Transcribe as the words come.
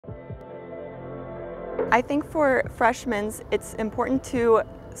I think for freshmen, it's important to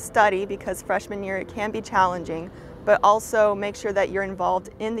study because freshman year can be challenging, but also make sure that you're involved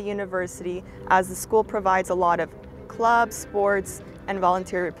in the university as the school provides a lot of clubs, sports, and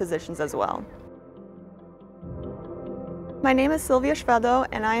volunteer positions as well. My name is Sylvia Shvedo,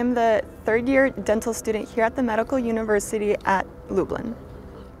 and I am the third-year dental student here at the Medical University at Lublin.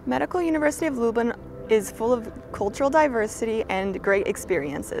 Medical University of Lublin is full of cultural diversity and great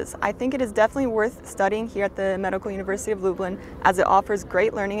experiences. I think it is definitely worth studying here at the Medical University of Lublin as it offers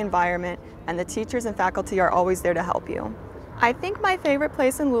great learning environment and the teachers and faculty are always there to help you. I think my favorite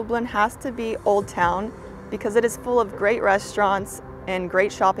place in Lublin has to be Old Town because it is full of great restaurants and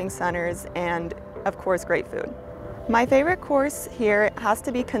great shopping centers and, of course, great food. My favorite course here has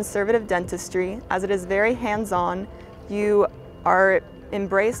to be conservative dentistry as it is very hands-on. You are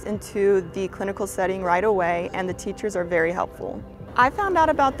embraced into the clinical setting right away and the teachers are very helpful. I found out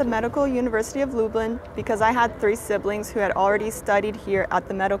about the Medical University of Lublin because I had 3 siblings who had already studied here at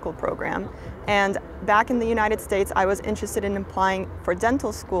the medical program, and back in the United States I was interested in applying for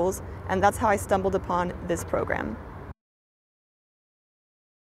dental schools, and that's how I stumbled upon this program.